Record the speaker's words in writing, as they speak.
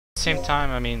the same time,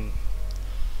 I mean,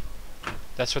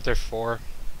 that's what they're for.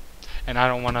 And I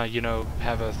don't want to, you know,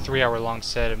 have a 3-hour long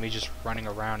set of me just running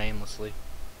around aimlessly.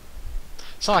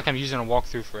 It's not like I'm using a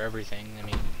walkthrough for everything. I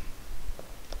mean,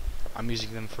 I'm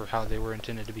using them for how they were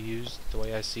intended to be used, the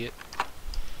way I see it.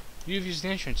 You've used the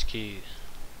entrance key.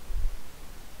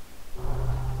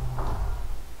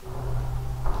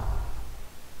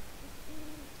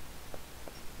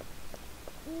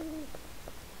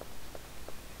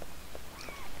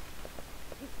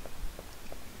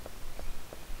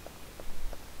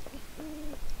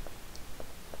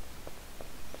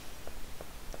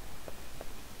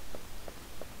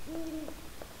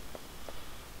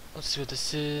 Let's see what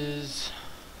this is.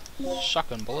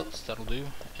 Shotgun bullets, that'll do.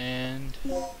 And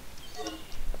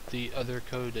the other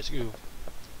code is ooh.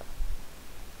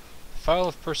 File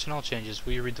of personnel changes.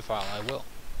 Will you read the file? I will.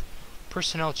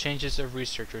 Personnel changes of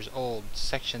researchers. Old.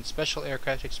 Section Special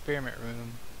Aircraft Experiment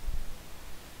Room.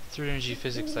 Third Energy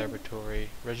Physics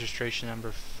Laboratory. Registration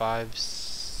number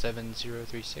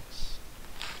 57036.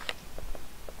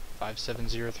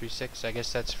 57036. I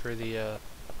guess that's for the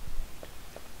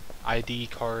ID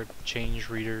card change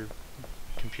reader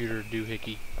computer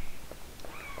doohickey.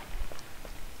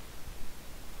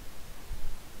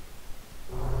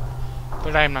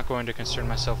 But I am not going to concern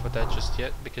myself with that just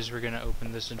yet, because we're going to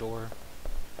open this door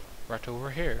right over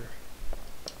here.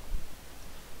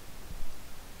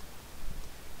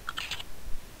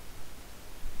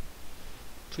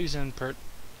 Please input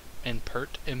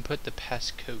the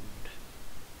passcode.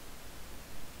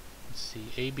 Let's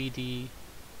see, ABD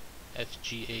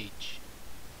FGH.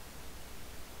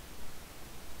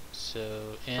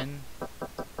 So N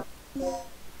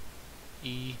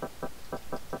E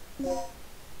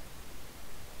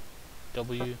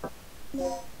W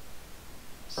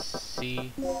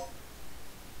C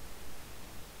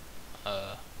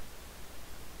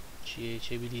G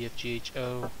H A B D F G H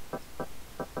O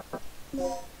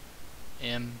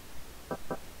M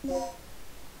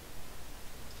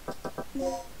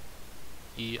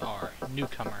E R.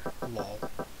 Newcomer. Lol.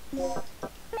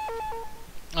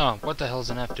 Oh, what the hell is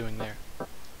an F doing there?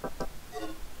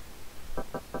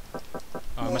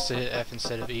 Oh, I must have hit F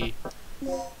instead of E.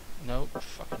 Nope.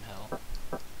 Fucking hell.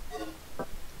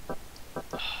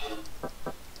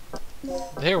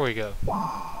 There we go.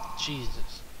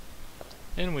 Jesus.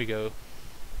 In we go.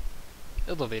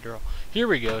 Elevator. Here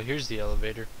we go. Here's the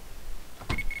elevator.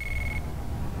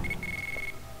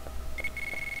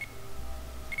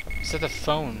 Is that the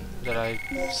phone that I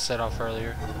set off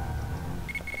earlier?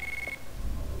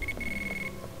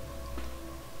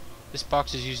 This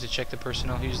box is used to check the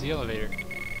personnel who use the elevator.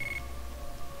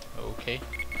 Okay.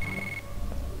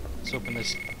 Let's open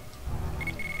this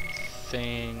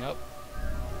thing up.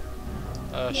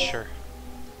 Sure.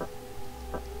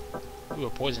 Ooh, a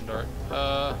poison dart.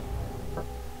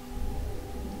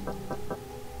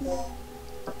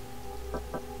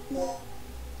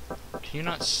 Can you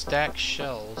not stack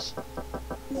shells?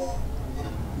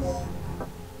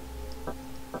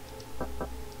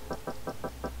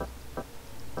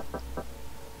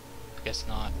 Guess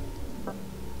not.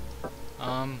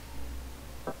 Nah,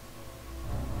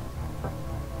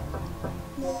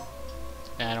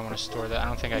 I don't want to store that. I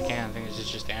don't think I can. I think this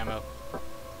is just ammo.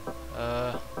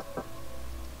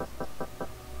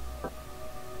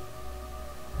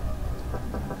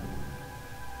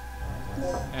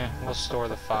 We'll store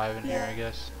the 5 in here, I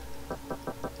guess.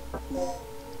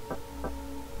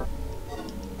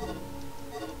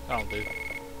 That'll do.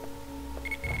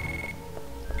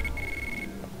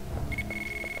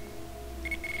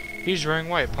 He's wearing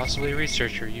white, possibly a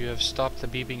researcher. You have stopped the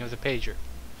beeping of the pager.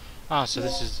 Ah, so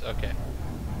this is... okay.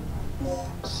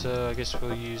 So I guess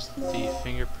we'll use the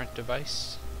fingerprint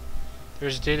device.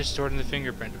 There's data stored in the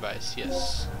fingerprint device,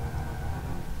 yes.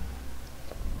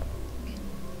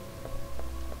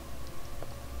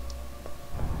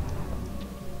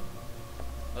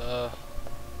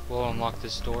 We'll unlock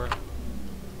this door.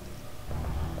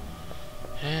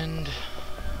 And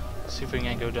see if we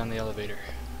can go down the elevator.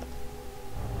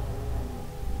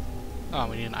 Oh,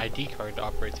 we need an ID card to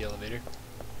operate the elevator.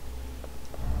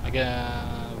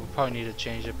 We'll probably need to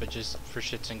change it, but just for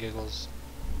shits and giggles.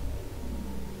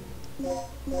 No,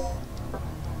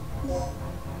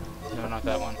 not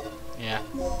that one. Yeah.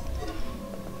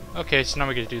 Okay, so now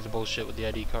we're gonna do the bullshit with the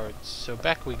ID cards. So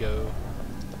back we go.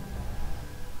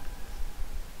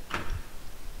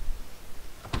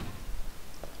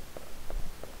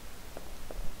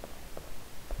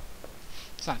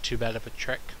 It's not too bad of a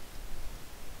trek.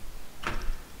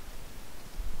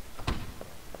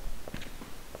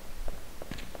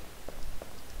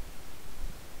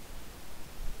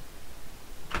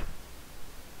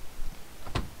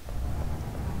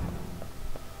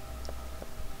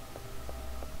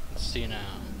 see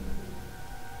now.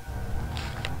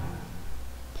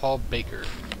 Paul Baker.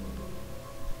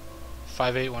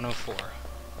 58104.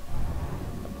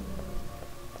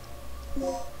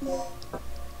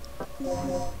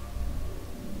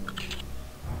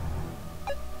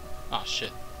 Oh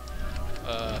shit.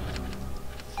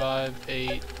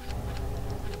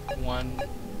 581.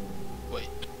 Wait.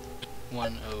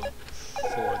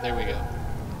 104. There we go.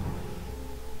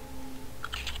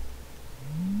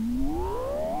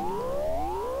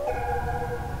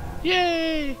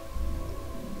 Yay!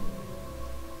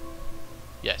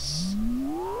 Yes.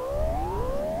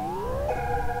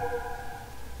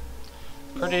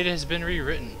 Car data has been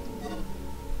rewritten.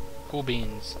 Cool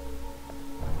beans.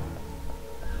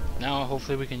 Now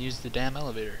hopefully we can use the damn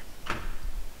elevator.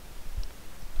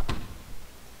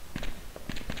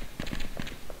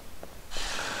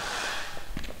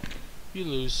 You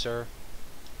lose, sir.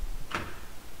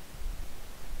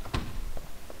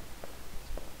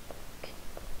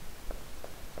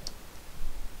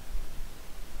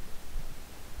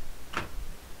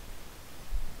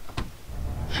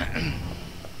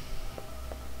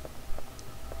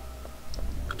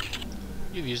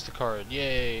 You've used the card.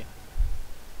 Yay.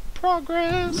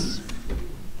 Progress!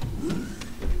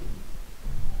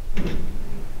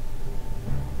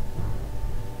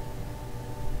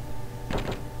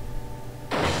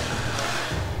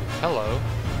 Hello.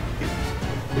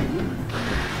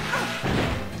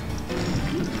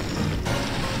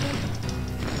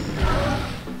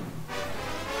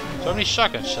 So many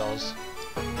shotgun shells.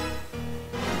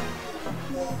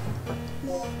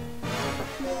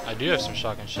 I do have some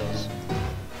shotgun shells.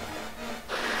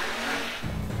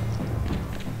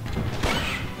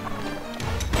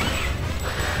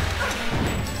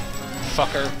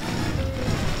 Fucker.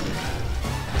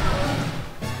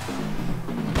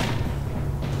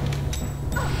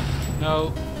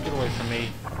 No, get away from me.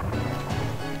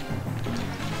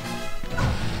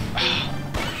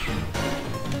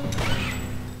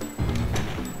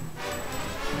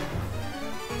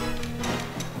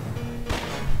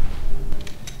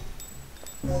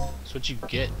 That's what you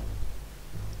get.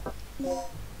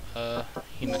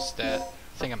 Hemostat. I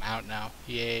think I'm out now.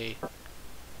 Yay.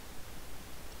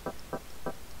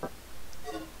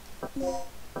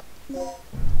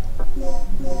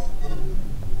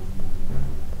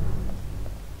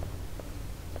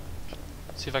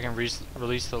 See if I can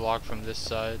release the lock from this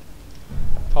side.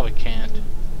 Probably can't.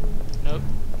 Nope.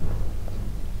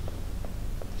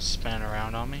 Span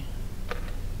around on me.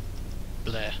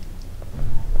 Bleh.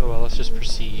 Oh well, let's just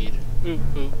proceed. Ooh,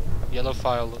 ooh. Yellow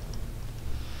file.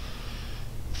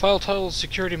 File title,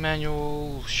 security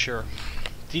manual, sure.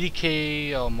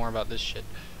 DDK, oh, more about this shit.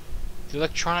 The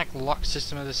electronic lock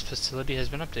system of this facility has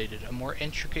been updated. A more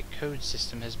intricate code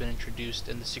system has been introduced,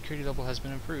 and the security level has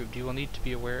been improved. You will need to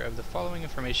be aware of the following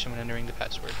information when entering the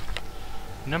password.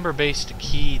 Number-based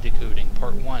key decoding,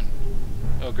 part 1.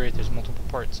 Oh great, there's multiple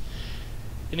parts.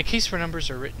 In a case where numbers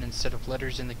are written instead of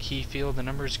letters in the key field, the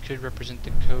numbers could represent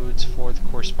the codes for the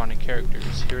corresponding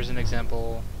characters. Here is an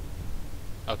example.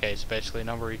 Okay, so basically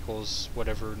number equals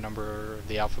whatever number of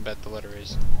the alphabet the letter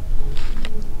is.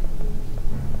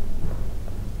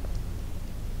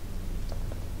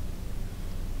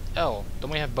 L. Don't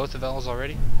we have both of L's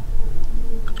already?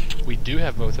 We do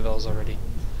have both of L's already.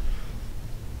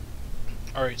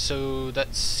 Alright, so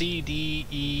that's C, D,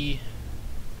 E,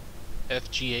 F,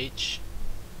 G, H.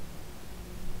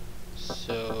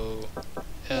 So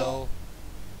L,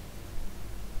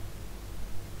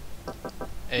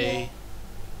 A,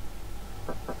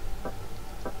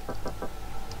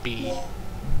 B. Oh,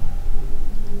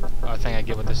 I think I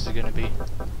get what this is gonna be.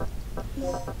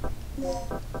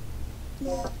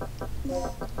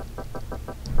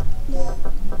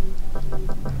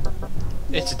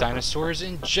 It's dinosaurs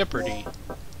in jeopardy.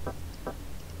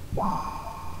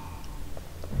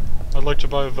 I'd like to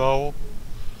buy a vowel.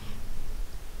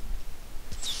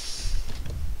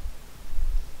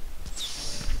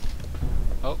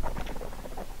 Oh,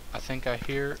 I think I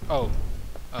hear. Oh,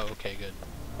 okay, good.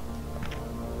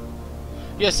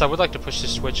 Yes, I would like to push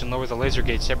this switch and lower the laser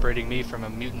gate separating me from a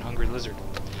mutant-hungry lizard.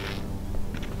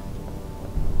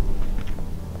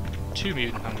 2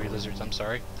 mutant-hungry lizards, I'm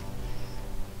sorry.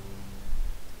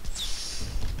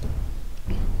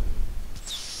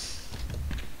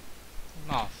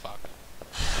 Oh, fuck.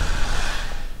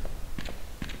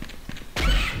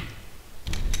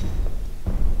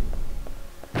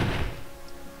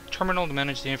 Terminal to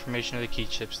manage the information of the key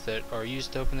chips that are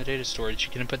used to open the data storage.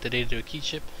 You can input the data to a key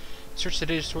chip. Search the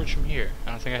data storage from here.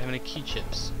 I don't think I have any key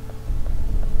chips.